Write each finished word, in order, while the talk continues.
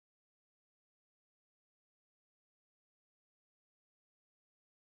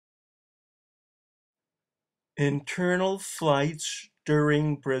Internal flights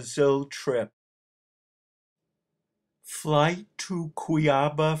during Brazil trip. Flight to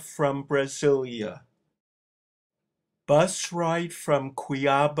Cuiabá from Brasilia. Bus ride from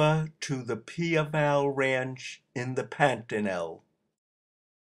Cuiabá to the Piaval Ranch in the Pantanal.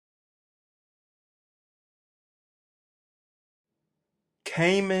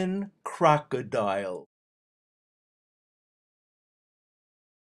 Cayman crocodile.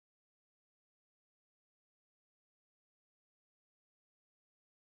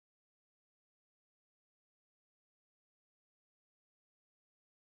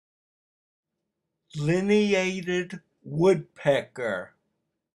 Lineated woodpecker.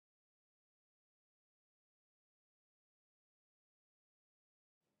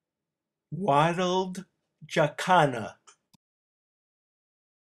 Wattled jacana.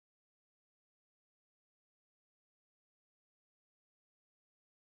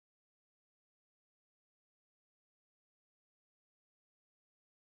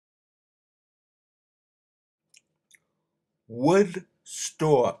 Wood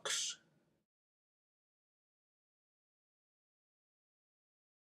storks.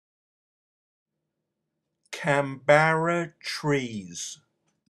 Canberra trees.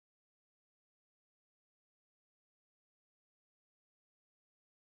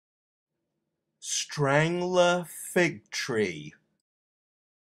 Strangler fig tree.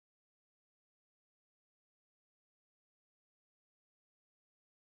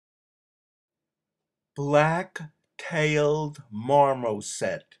 Black-tailed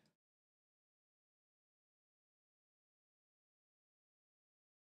marmoset.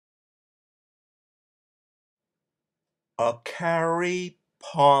 Acari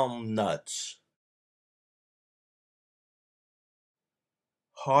palm nuts.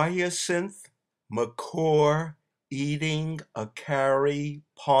 Hyacinth macaw eating acari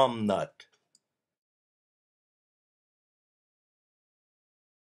palm nut.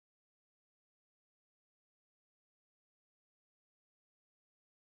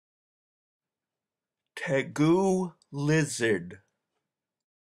 Tegu lizard.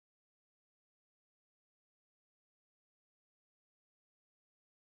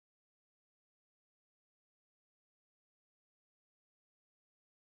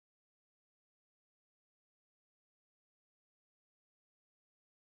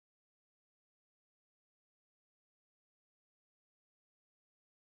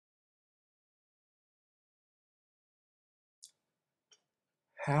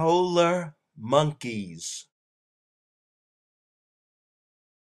 Howler monkeys.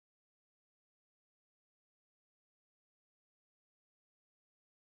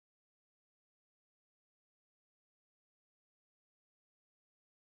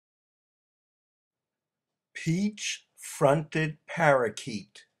 Peach-fronted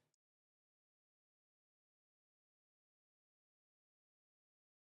parakeet.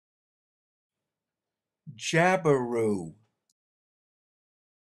 Jabiru.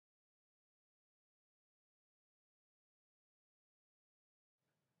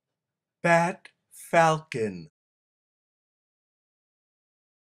 Bat falcon.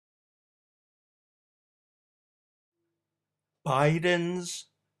 Biden's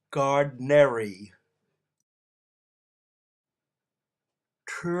gardneri.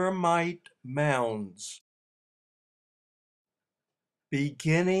 Termite mounds.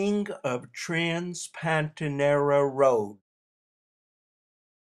 Beginning of Trans-Pantanal Road.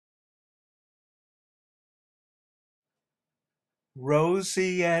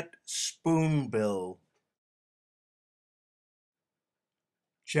 Roseate spoonbill.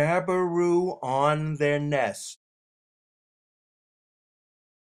 Jabiru on their nest.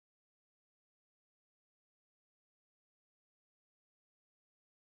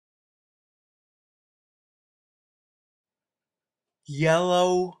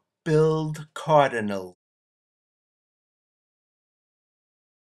 Yellow-billed cardinal.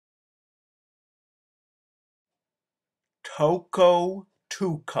 Toko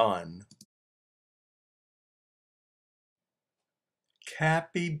toucan.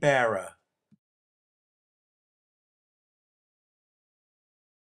 Capybara.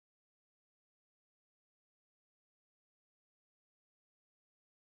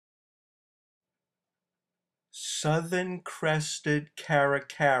 Southern crested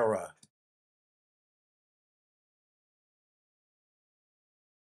caracara.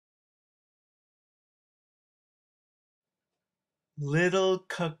 Little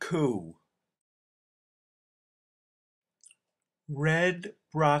cuckoo.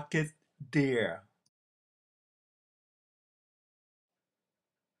 Red-brocked deer.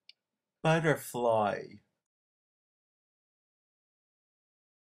 Butterfly.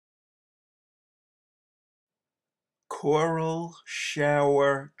 coral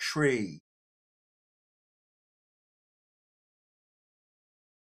shower tree,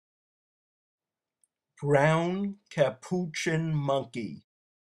 brown capuchin monkey,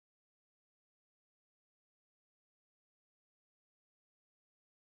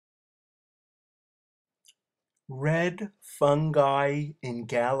 red fungi in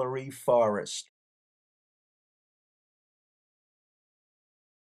gallery forest,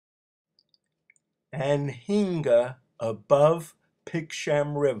 anhinga above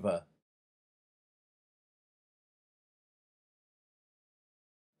Piksham River,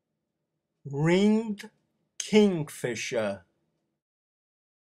 ringed kingfisher,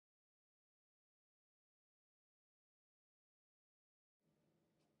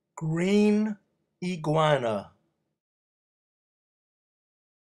 green iguana,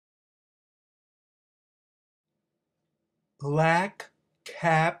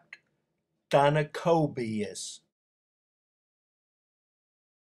 black-capped Danacobius,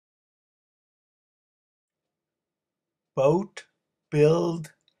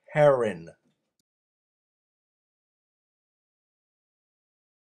 boat-billed heron,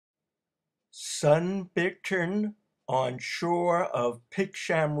 sunbittern on shore of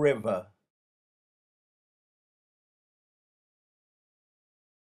Piksham River,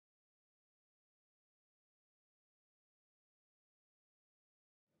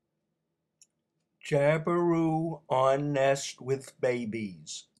 jabiru on nest with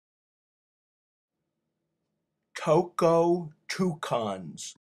babies, cocoa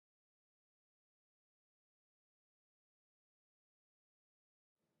toucans,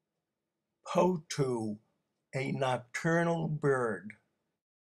 potu, a nocturnal bird,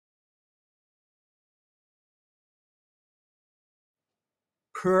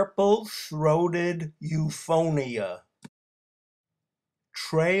 purple-throated euphonia,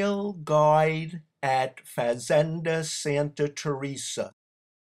 trail guide at Fazenda Santa Teresa,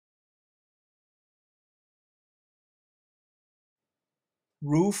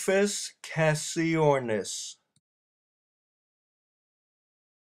 Rufus cassiornis,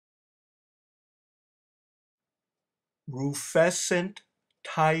 rufescent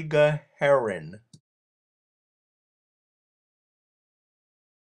tiger heron,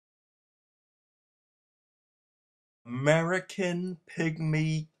 American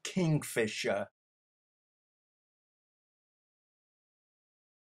pygmy kingfisher,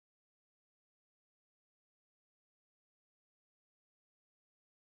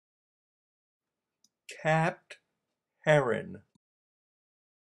 capped heron,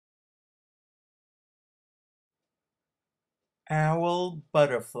 owl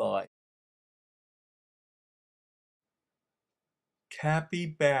butterfly,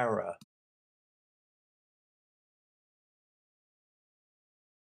 capybara,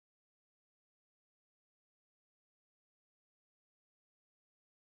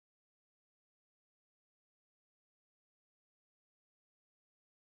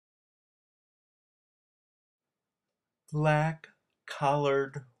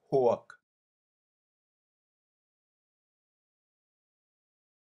 black-collared hawk,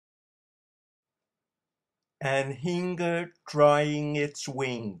 anhinga drying its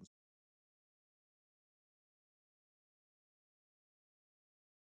wings,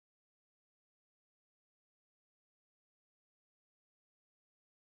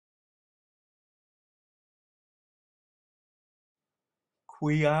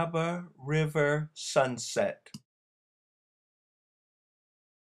 Cuyaba River sunset,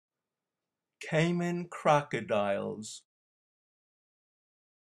 caiman crocodiles,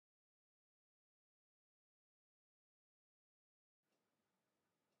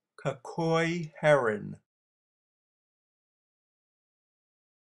 Kakoi heron,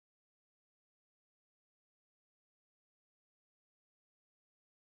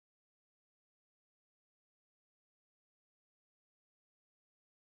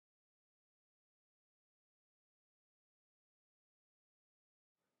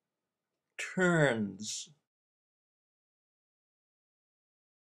 terns,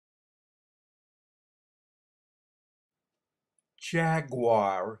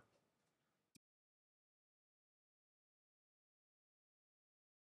 jaguar,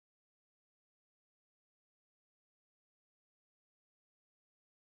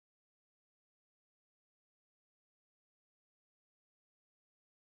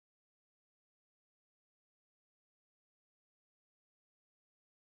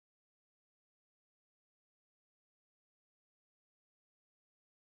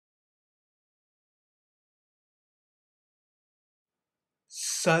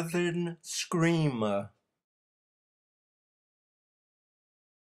 southern screamer,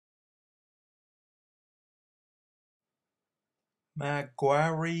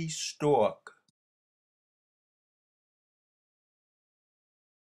 Maguire stork,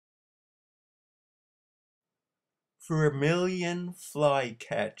 vermilion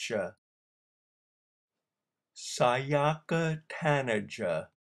flycatcher, Sayaka tanager,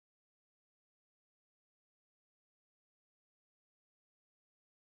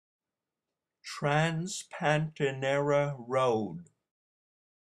 Trans-Pantanera road,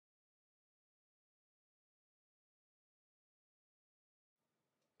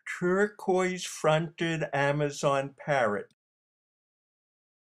 turquoise-fronted Amazon parrot,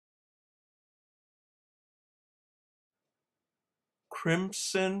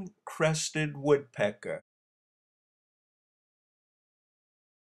 crimson-crested woodpecker,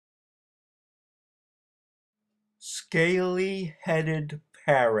 scaly-headed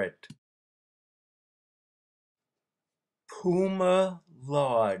parrot, puma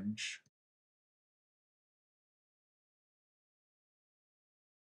lodge,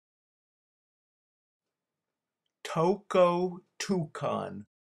 toko toucan,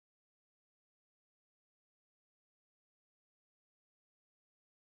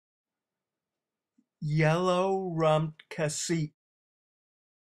 yellow-rumped cacique,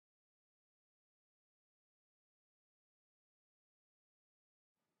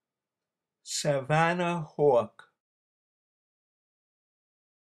 Savannah hawk,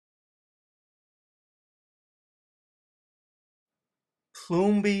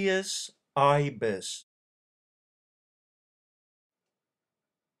 Plumbeous ibis,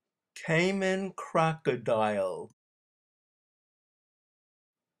 Cayman crocodile,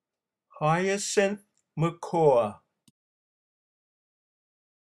 hyacinth macaw,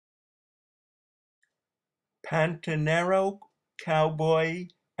 Pantanero cowboy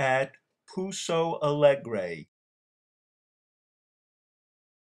at Puso Alegre,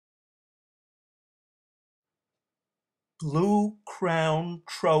 blue crown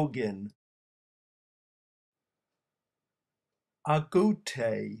trogon,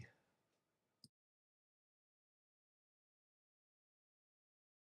 agouti,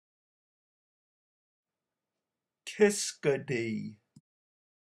 kiskadee,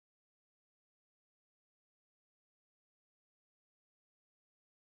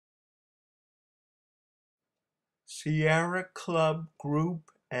 Sierra Club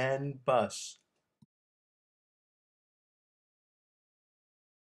group and bus,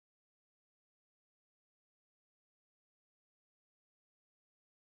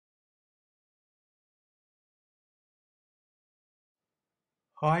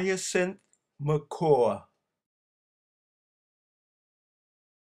 hyacinth macaw,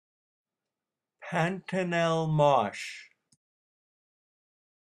 Pantanal marsh,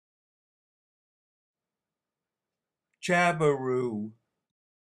 jabiru,